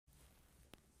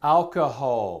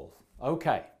Alcohol.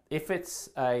 Okay. If it's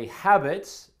a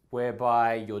habit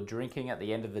whereby you're drinking at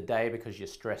the end of the day because you're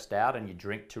stressed out and you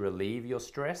drink to relieve your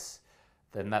stress,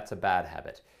 then that's a bad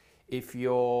habit. If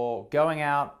you're going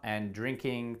out and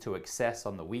drinking to excess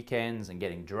on the weekends and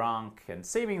getting drunk and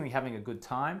seemingly having a good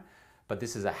time, but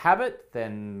this is a habit,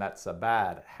 then that's a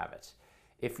bad habit.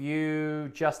 If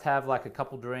you just have like a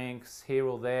couple drinks here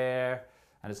or there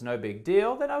and it's no big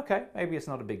deal, then okay, maybe it's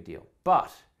not a big deal.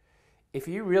 But if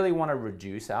you really want to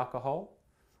reduce alcohol,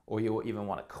 or you even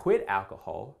want to quit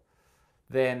alcohol,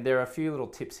 then there are a few little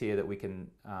tips here that we can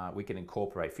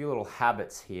incorporate, a few little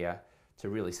habits here to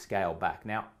really scale back.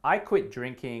 Now, I quit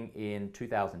drinking in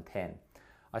 2010.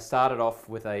 I started off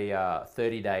with a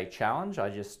 30-day challenge.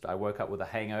 I woke up with a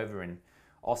hangover in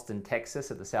Austin, Texas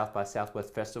at the South by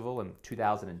Southwest Festival in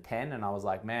 2010, and I was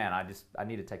like, man, I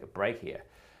need to take a break here.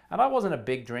 And I wasn't a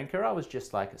big drinker. I was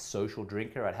just like a social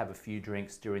drinker. I'd have a few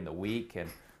drinks during the week and,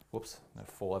 whoops, I'm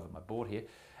gonna fall over my board here.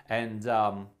 And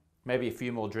maybe a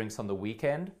few more drinks on the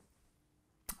weekend.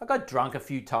 I got drunk a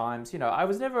few times. I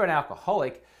was never an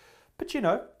alcoholic, but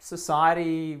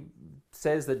society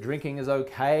says that drinking is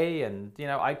okay. And,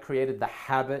 I created the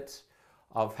habit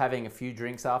of having a few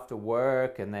drinks after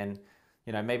work and then,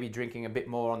 maybe drinking a bit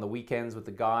more on the weekends with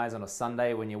the guys on a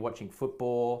Sunday when you're watching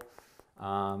football.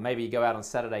 Maybe you go out on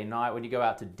Saturday night. When you go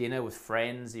out to dinner with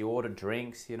friends, you order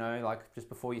drinks, like just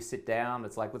before you sit down.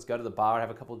 It's like, let's go to the bar and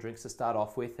have a couple of drinks to start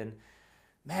off with. And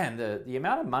man, the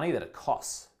amount of money that it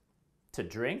costs to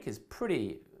drink is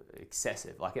pretty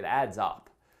excessive. Like it adds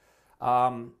up.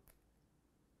 And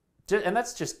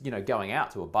that's just, going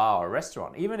out to a bar or a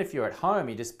restaurant. Even if you're at home,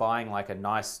 you're just buying like a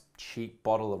nice cheap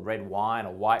bottle of red wine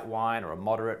or white wine or a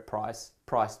moderate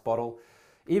priced bottle.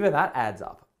 Even that adds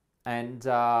up. And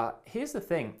here's the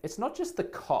thing, it's not just the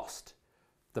cost,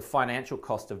 the financial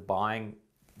cost of buying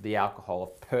the alcohol,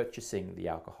 of purchasing the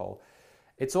alcohol.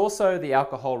 It's also the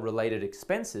alcohol related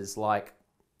expenses, like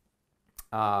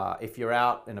if you're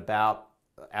out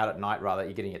at night rather,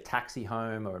 you're getting a taxi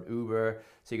home or an Uber,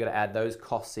 so you got to add those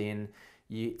costs in.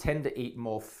 You tend to eat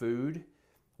more food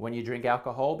when you drink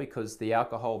alcohol because the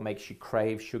alcohol makes you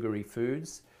crave sugary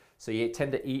foods. So you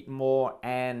tend to eat more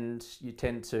and you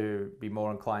tend to be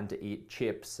more inclined to eat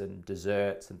chips and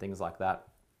desserts and things like that.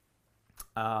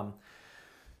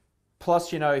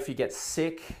 Plus, if you get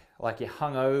sick, like you're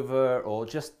hungover or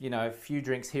just, a few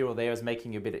drinks here or there is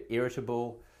making you a bit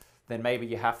irritable, then maybe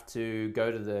you have to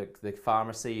go to the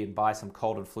pharmacy and buy some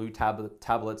cold and flu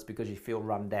tablets because you feel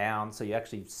run down. So you're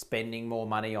actually spending more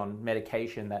money on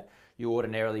medication that you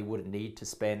ordinarily wouldn't need to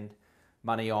spend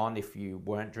money on if you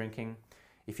weren't drinking.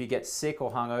 If you get sick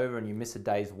or hungover and you miss a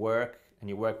day's work and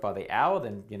you work by the hour,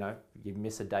 then you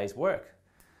miss a day's work.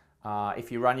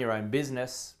 If you run your own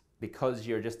business, because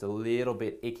you're just a little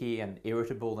bit icky and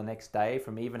irritable the next day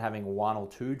from even having one or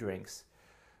two drinks,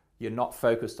 you're not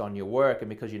focused on your work, and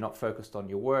because you're not focused on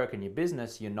your work and your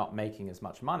business, you're not making as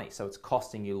much money. So it's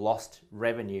costing you lost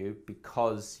revenue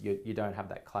because you don't have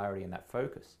that clarity and that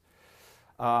focus.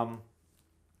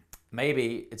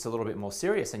 Maybe it's a little bit more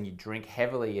serious and you drink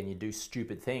heavily and you do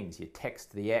stupid things. You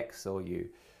text the ex, or you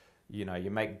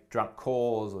make drunk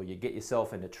calls, or you get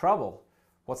yourself into trouble.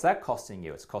 What's that costing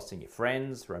you? It's costing you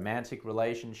friends, romantic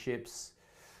relationships.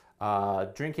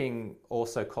 Drinking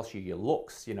also costs you your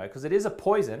looks, because it is a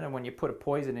poison, and when you put a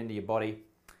poison into your body,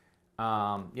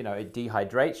 it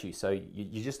dehydrates you. So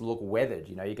you just look weathered.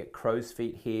 You get crow's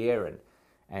feet here,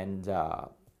 and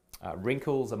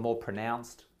wrinkles are more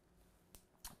pronounced.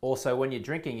 Also, when you're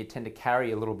drinking, you tend to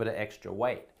carry a little bit of extra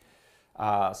weight.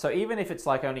 So even if it's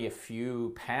like only a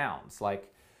few pounds,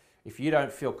 like if you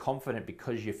don't feel confident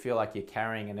because you feel like you're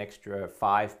carrying an extra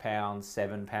 5 pounds,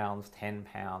 7 pounds, 10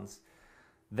 pounds,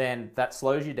 then that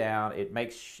slows you down. It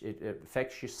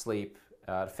affects your sleep, it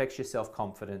affects your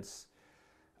self-confidence,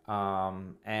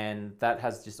 and that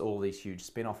has just all these huge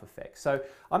spin-off effects. So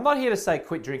I'm not here to say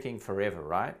quit drinking forever,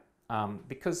 right?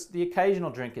 Because the occasional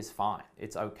drink is fine.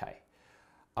 It's okay.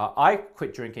 I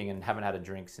quit drinking and haven't had a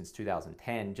drink since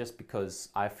 2010 just because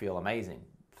I feel amazing.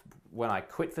 When I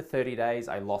quit for 30 days,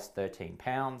 I lost 13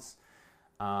 pounds.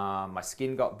 My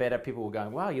skin got better. People were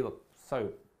going, wow, you look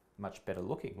so much better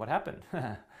looking. What happened?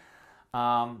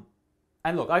 And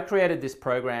look, I created this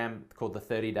program called the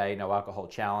 30-Day No Alcohol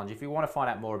Challenge. If you want to find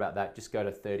out more about that, just go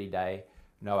to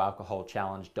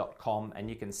 30daynoalcoholchallenge.com and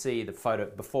you can see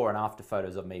the before and after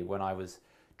photos of me. When I was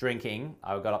drinking,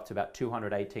 I got up to about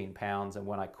 218 pounds, and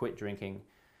when I quit drinking,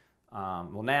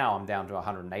 well, now I'm down to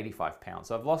 185 pounds.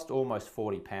 So I've lost almost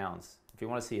 40 pounds. If you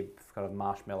want to see a kind of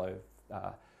marshmallow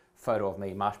photo of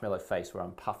me, marshmallow face where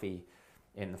I'm puffy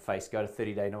in the face, go to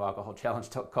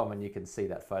 30daynoalcoholchallenge.com and you can see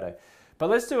that photo. But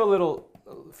let's do a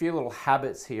few little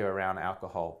habits here around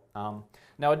alcohol.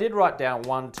 Now I did write down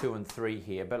 1, 2, and 3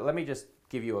 here, but let me just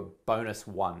give you a bonus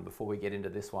 1 before we get into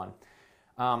this one.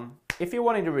 If you're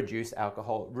wanting to reduce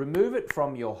alcohol, remove it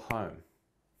from your home.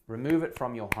 Remove it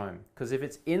from your home, because if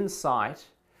it's in sight,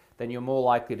 then you're more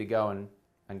likely to go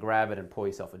and grab it and pour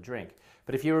yourself a drink.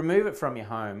 But if you remove it from your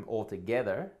home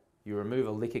altogether, you remove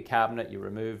a liquor cabinet, you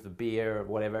remove the beer or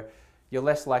whatever, you're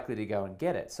less likely to go and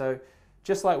get it. So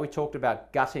just like we talked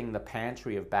about gutting the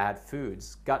pantry of bad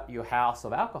foods, gut your house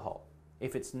of alcohol.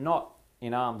 If it's not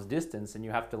in arm's distance and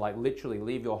you have to like literally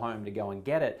leave your home to go and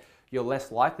get it, you're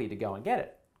less likely to go and get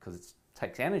it because it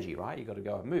takes energy, right? You've got to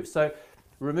go and move. So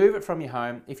remove it from your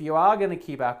home. If you are going to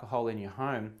keep alcohol in your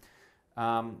home,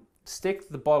 stick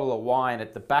the bottle of wine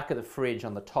at the back of the fridge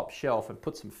on the top shelf and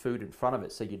put some food in front of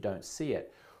it so you don't see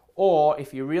it. Or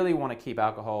if you really want to keep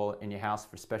alcohol in your house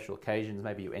for special occasions,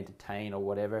 maybe you entertain or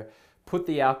whatever, put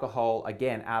the alcohol,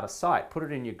 again, out of sight. Put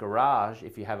it in your garage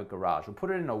if you have a garage, or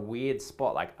put it in a weird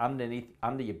spot like under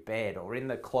your bed or in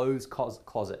the clothes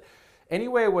closet.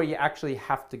 Anywhere where you actually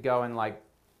have to go and like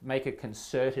make a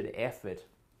concerted effort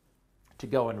to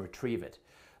go and retrieve it.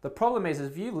 The problem is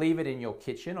if you leave it in your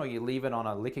kitchen or you leave it on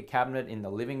a liquor cabinet in the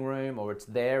living room or it's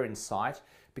there in sight,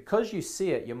 because you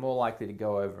see it, you're more likely to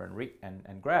go over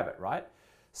and grab it, right?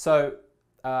 So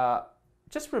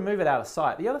just remove it out of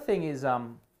sight. The other thing is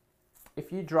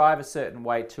if you drive a certain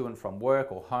way to and from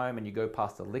work or home and you go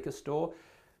past a liquor store,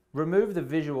 remove the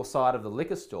visual side of the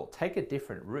liquor store. Take a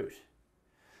different route.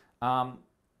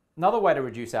 Another way to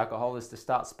reduce alcohol is to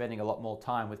start spending a lot more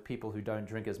time with people who don't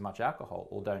drink as much alcohol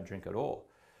or don't drink at all.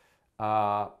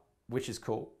 Which is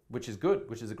cool, which is good,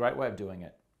 which is a great way of doing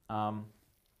it.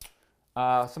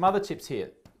 Some other tips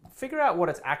here. Figure out what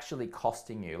it's actually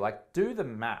costing you. Like, do the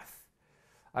math.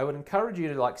 I would encourage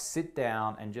you to like sit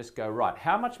down and just go, right,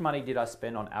 how much money did I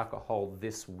spend on alcohol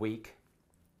this week?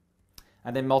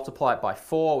 And then multiply it by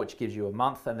 4, which gives you a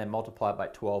month, and then multiply it by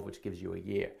 12, which gives you a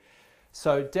year.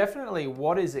 So definitely,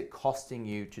 what is it costing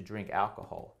you to drink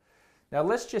alcohol? Now,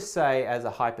 let's just say as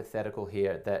a hypothetical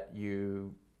here that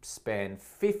you spend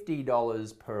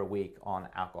 $50 per week on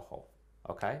alcohol,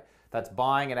 okay? That's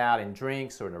buying it out in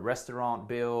drinks or in a restaurant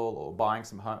bill or buying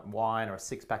some wine or a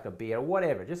 6-pack of beer or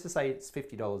whatever, just to say it's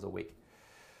 $50 a week.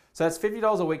 So that's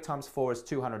 $50 a week times 4 is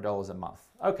 $200 a month.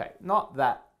 Okay, not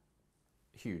that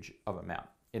huge of an amount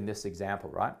in this example,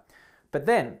 right? But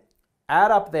then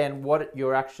add up then what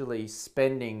you're actually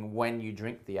spending when you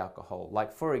drink the alcohol.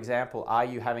 Like for example, are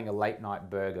you having a late night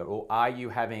burger, or are you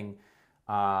having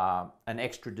an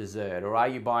extra dessert, or are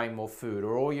you buying more food,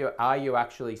 or are you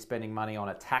actually spending money on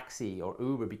a taxi or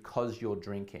Uber because you're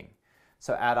drinking?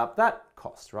 So add up that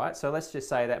cost, right? So let's just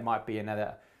say that might be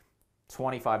another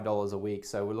 $25 a week.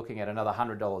 So we're looking at another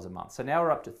 $100 a month. So now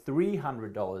we're up to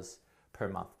 $300 per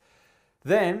month.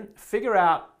 Then figure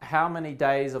out how many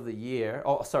days of the year,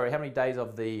 or sorry, how many days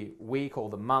of the week or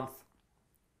the month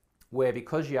where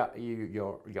because you're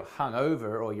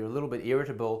hungover or you're a little bit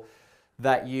irritable,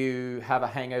 that you have a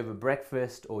hangover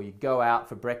breakfast, or you go out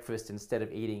for breakfast instead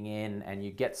of eating in and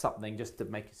you get something just to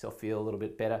make yourself feel a little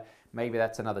bit better. Maybe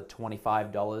that's another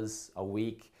 $25 a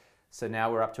week. So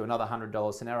now we're up to another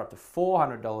 $100. So now we're up to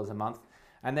 $400 a month.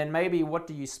 And then maybe what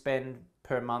do you spend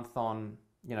per month on,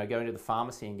 you know, going to the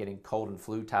pharmacy and getting cold and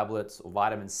flu tablets or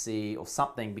vitamin C or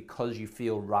something because you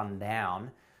feel run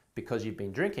down because you've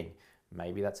been drinking?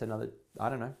 Maybe that's another, I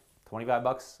don't know,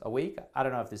 $25 a week. I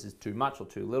don't know if this is too much or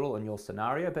too little in your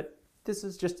scenario, but this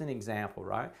is just an example,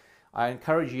 right? I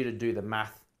encourage you to do the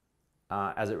math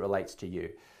as it relates to you.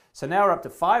 So now we're up to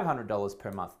 $500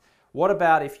 per month. What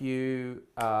about if you,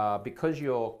 because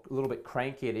you're a little bit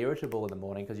cranky and irritable in the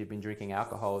morning because you've been drinking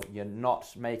alcohol, you're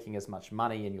not making as much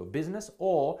money in your business,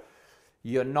 or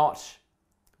you're not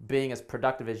being as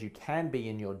productive as you can be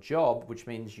in your job, which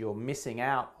means you're missing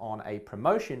out on a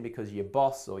promotion because your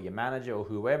boss or your manager or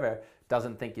whoever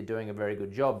doesn't think you're doing a very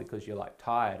good job because you're like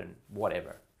tired and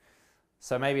whatever.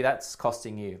 So maybe that's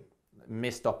costing you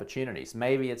missed opportunities.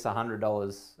 Maybe it's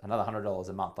 $100, another $100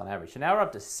 a month on average. So now we're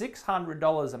up to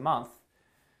 $600 a month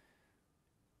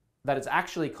that it's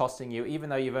actually costing you,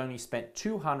 even though you've only spent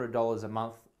 $200 a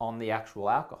month on the actual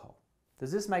alcohol.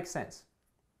 Does this make sense?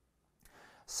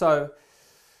 So,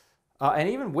 and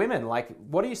even women, like,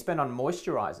 what do you spend on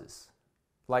moisturizers?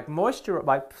 Like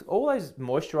all those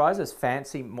moisturizers,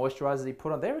 fancy moisturizers you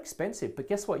put on, they're expensive. But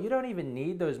guess what? You don't even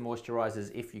need those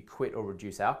moisturizers if you quit or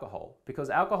reduce alcohol, because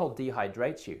alcohol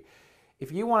dehydrates you.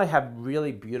 If you want to have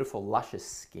really beautiful, luscious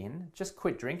skin, just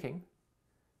quit drinking.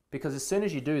 Because as soon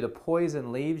as you do, the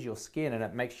poison leaves your skin and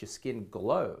it makes your skin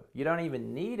glow. You don't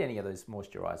even need any of those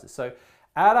moisturizers. So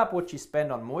add up what you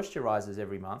spend on moisturizers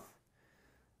every month.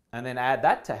 and then add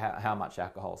that to how much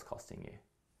alcohol is costing you.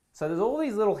 So there's all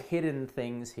these little hidden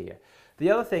things here. The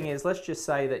other thing is, let's just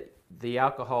say that the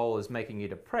alcohol is making you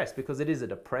depressed, because it is a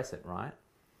depressant, right?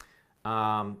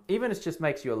 Even if it just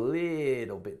makes you a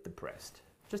little bit depressed,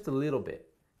 just a little bit.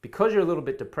 Because you're a little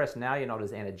bit depressed, now you're not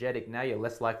as energetic, now you're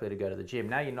less likely to go to the gym,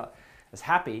 now you're not as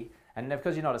happy, and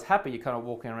because you're not as happy, you're kind of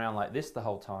walking around like this the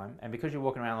whole time, and because you're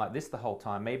walking around like this the whole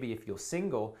time, maybe if you're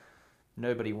single,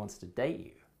 nobody wants to date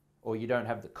you, or you don't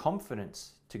have the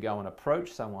confidence to go and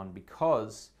approach someone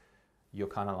because you're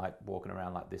kind of like walking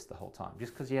around like this the whole time,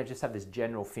 just because you just have this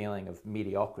general feeling of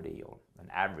mediocrity or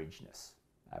an averageness.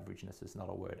 Averageness is not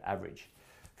a word, average,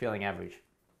 feeling average.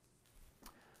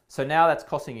 So now that's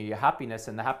costing you your happiness,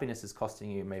 and the happiness is costing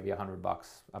you maybe $100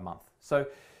 a month. So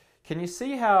can you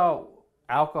see how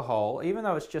alcohol, even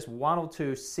though it's just 1 or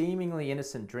 2 seemingly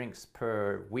innocent drinks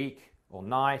per week or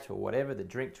night or whatever, the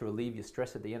drink to relieve your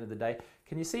stress at the end of the day,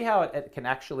 can you see how it can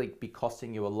actually be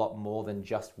costing you a lot more than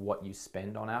just what you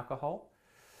spend on alcohol?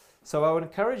 So I would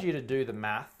encourage you to do the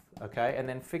math, okay, and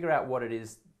then figure out what it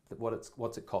is,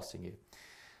 what's it costing you.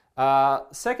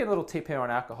 Second little tip here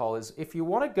on alcohol is, if you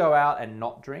want to go out and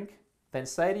not drink, then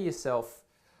say to yourself,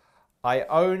 I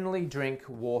only drink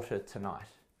water tonight.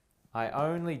 I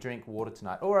only drink water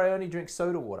tonight, or I only drink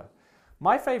soda water.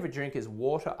 My favorite drink is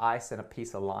water, ice, and a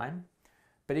piece of lime,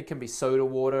 but it can be soda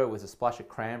water with a splash of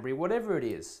cranberry, whatever it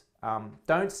is.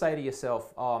 Don't say to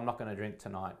yourself, oh, I'm not going to drink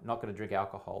tonight, I'm not going to drink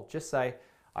alcohol. Just say,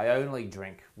 I only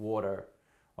drink water,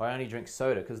 or I only drink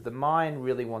soda, because the mind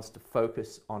really wants to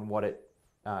focus on what it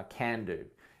can do.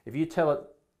 If you tell it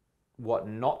what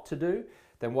not to do,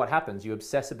 then what happens? You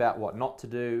obsess about what not to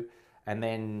do, and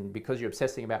then because you're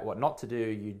obsessing about what not to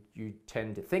do, you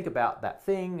tend to think about that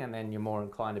thing, and then you're more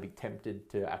inclined to be tempted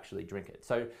to actually drink it.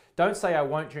 So don't say I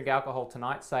won't drink alcohol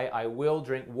tonight, say I will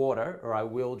drink water, or I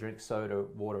will drink soda,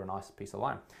 water, and ice, a piece of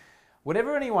lime.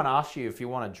 Whenever anyone asks you if you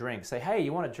want to drink, say, hey,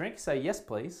 you want a drink? Say, yes,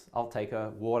 please. I'll take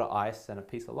a water, ice, and a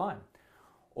piece of lime.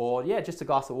 Or, yeah, just a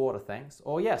glass of water, thanks.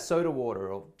 Or, yeah, soda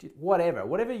water, or whatever.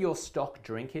 Whatever your stock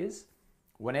drink is,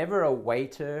 whenever a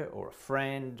waiter or a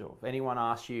friend or anyone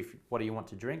asks you, what do you want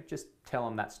to drink, just tell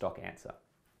them that stock answer.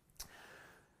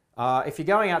 If you're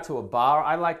going out to a bar,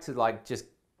 I like to just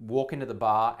walk into the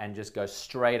bar and just go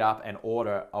straight up and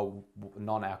order a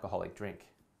non-alcoholic drink.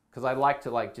 Because I like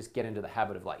to just get into the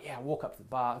habit of yeah, walk up to the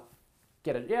bar,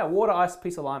 get it, yeah, water, ice,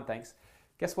 piece of lime, thanks.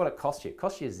 Guess what it costs you? It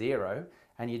costs you $0,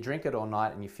 and you drink it all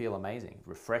night and you feel amazing. It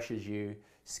refreshes you,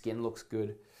 skin looks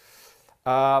good.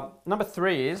 Number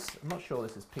 3 is, I'm not sure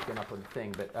this is picking up on the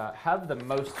thing, but have the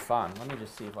most fun. Let me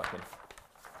just see if I can.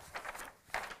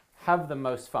 Have the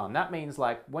most fun. That means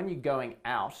when you're going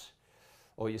out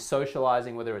or you're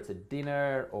socializing, whether it's a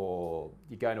dinner or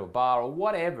you're going to a bar or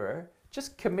whatever,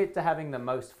 just commit to having the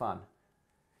most fun.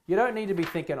 You don't need to be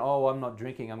thinking, oh, I'm not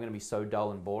drinking, I'm going to be so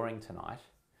dull and boring tonight.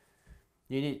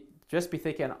 You need just be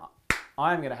thinking,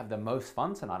 I'm going to have the most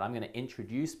fun tonight. I'm going to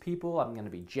introduce people. I'm going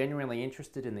to be genuinely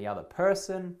interested in the other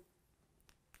person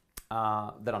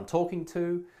that I'm talking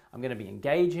to. I'm going to be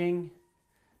engaging.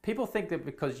 People think that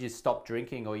because you stop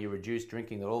drinking or you reduce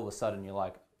drinking that all of a sudden you're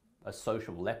like a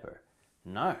social leper.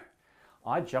 No.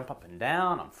 I jump up and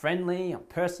down. I'm friendly. I'm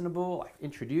personable. I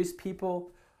introduce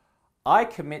people. I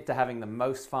commit to having the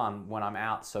most fun when I'm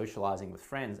out socializing with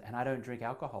friends, and I don't drink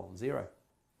alcohol. 0.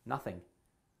 Nothing.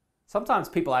 Sometimes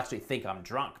people actually think I'm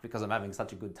drunk because I'm having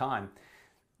such a good time.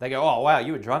 They go, oh, wow,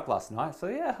 you were drunk last night. So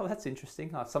yeah, well, that's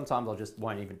interesting. Sometimes I just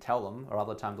won't even tell them, or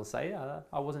other times I'll say, yeah,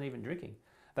 I wasn't even drinking.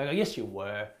 They go, yes, you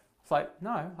were. It's like,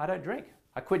 no, I don't drink.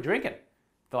 I quit drinking.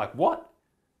 They're like, what?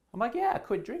 I'm like, yeah, I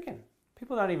quit drinking.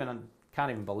 People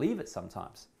can't even believe it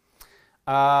sometimes.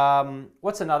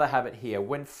 What's another habit here?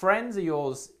 When friends of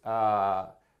yours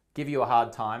give you a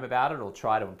hard time about it or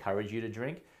try to encourage you to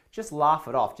drink, just laugh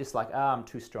it off. Just I'm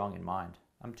too strong in mind.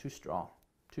 I'm too strong.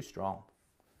 Too strong.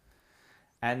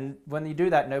 And when you do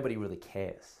that, nobody really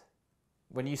cares.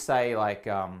 When you say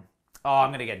oh, I'm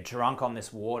going to get drunk on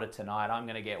this water tonight. I'm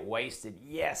going to get wasted.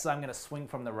 Yes, I'm going to swing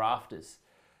from the rafters.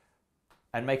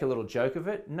 And make a little joke of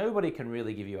it, nobody can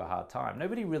really give you a hard time.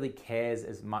 Nobody really cares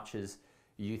as much as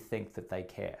you think that they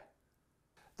care.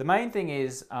 The main thing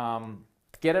is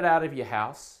get it out of your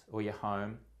house or your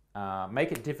home.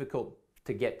 Make it difficult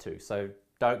to get to. So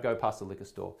don't go past the liquor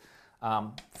store.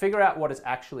 Figure out what it's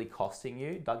actually costing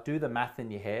you. Do the math in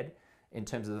your head in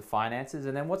terms of the finances.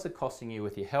 And then what's it costing you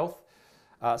with your health?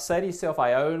 Say to yourself,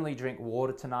 I only drink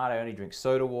water tonight. I only drink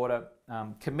soda water.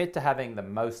 Commit to having the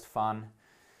most fun.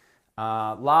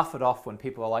 Laugh it off when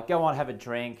people are like, go on, have a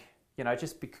drink. You know,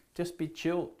 just be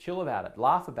chill about it.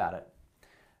 Laugh about it.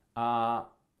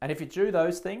 And if you do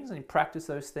those things and you practice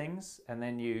those things, and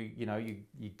then you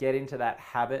get into that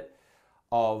habit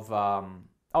of,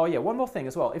 oh yeah, one more thing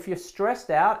as well. If you're stressed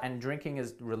out and drinking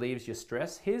relieves your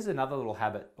stress, here's another little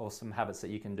habit or some habits that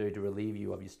you can do to relieve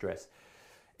you of your stress.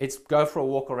 It's go for a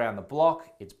walk around the block.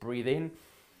 It's breathe in,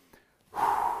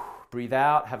 breathe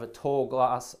out, have a tall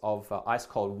glass of ice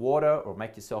cold water, or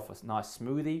make yourself a nice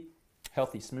smoothie,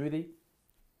 healthy smoothie.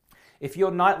 If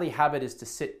your nightly habit is to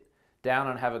sit down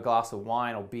and have a glass of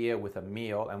wine or beer with a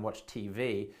meal and watch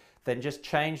TV, then just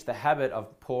change the habit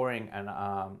of pouring an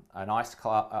ice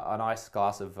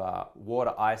glass of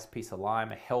water, ice, piece of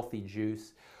lime, a healthy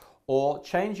juice, or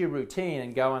change your routine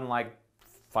and go and like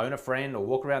phone a friend or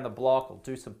walk around the block or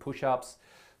do some push-ups,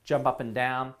 jump up and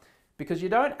down, because you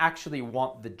don't actually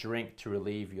want the drink to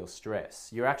relieve your stress.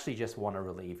 You actually just want to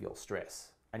relieve your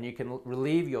stress, and you can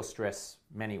relieve your stress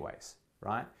many ways,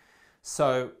 right?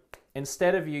 So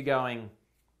instead of you going,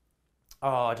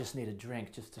 oh, I just need a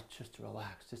drink just to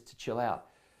relax, just to chill out,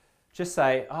 just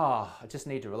say, oh, I just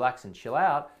need to relax and chill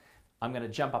out. I'm going to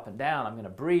jump up and down. I'm going to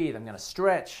breathe. I'm going to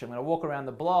stretch. I'm going to walk around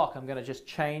the block. I'm going to just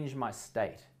change my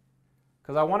state.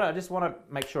 Because I just want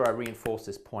to make sure I reinforce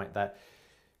this point that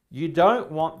you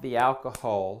don't want the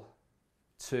alcohol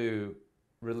to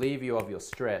relieve you of your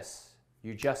stress.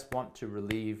 You just want to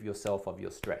relieve yourself of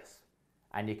your stress.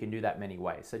 And you can do that many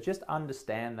ways. So just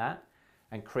understand that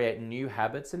and create new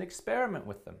habits and experiment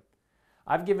with them.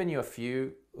 I've given you a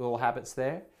few little habits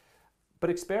there, but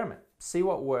experiment. See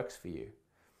what works for you.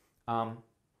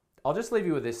 I'll just leave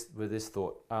you with this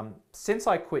thought. Since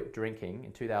I quit drinking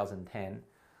in 2010,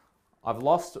 I've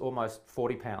lost almost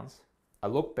 40 pounds. I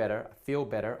look better, I feel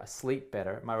better, I sleep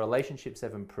better. My relationships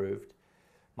have improved.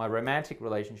 My romantic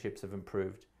relationships have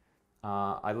improved.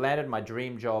 I landed my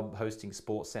dream job hosting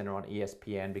SportsCenter on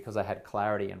ESPN because I had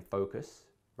clarity and focus,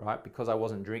 right? Because I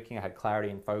wasn't drinking, I had clarity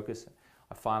and focus.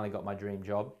 I finally got my dream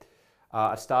job.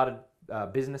 I started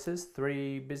businesses,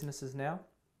 3 businesses now.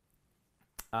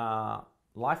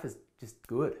 Life is just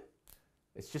good.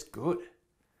 It's just good.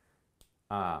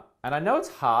 And I know it's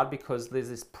hard because there's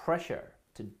this pressure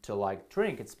to like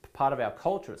drink. It's part of our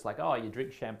culture. It's like, oh, you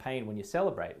drink champagne when you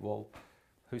celebrate. Well,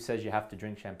 who says you have to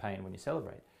drink champagne when you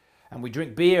celebrate? And we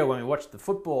drink beer when we watch the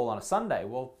football on a Sunday.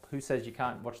 Well, who says you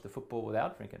can't watch the football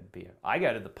without drinking beer? I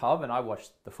go to the pub and I watch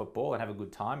the football and have a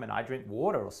good time, and I drink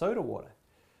water or soda water.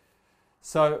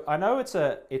 So I know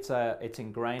it's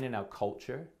ingrained in our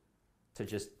culture to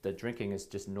just, that drinking is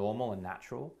just normal and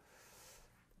natural,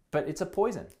 but it's a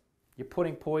poison. You're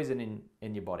putting poison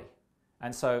in your body.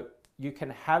 And so you can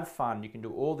have fun. You can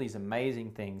do all these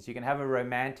amazing things. You can have a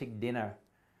romantic dinner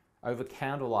over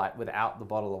candlelight without the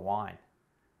bottle of wine.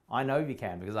 I know you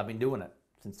can because I've been doing it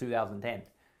since 2010,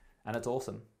 and it's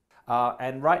awesome.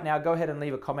 And right now, go ahead and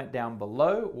leave a comment down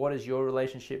below. What is your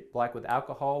relationship like with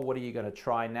alcohol? What are you going to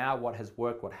try now? What has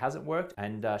worked? What hasn't worked?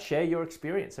 And share your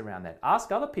experience around that.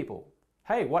 Ask other people,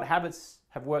 hey, what habits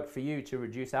have worked for you to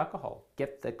reduce alcohol?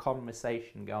 Get the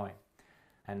conversation going.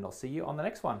 And I'll see you on the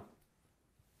next one.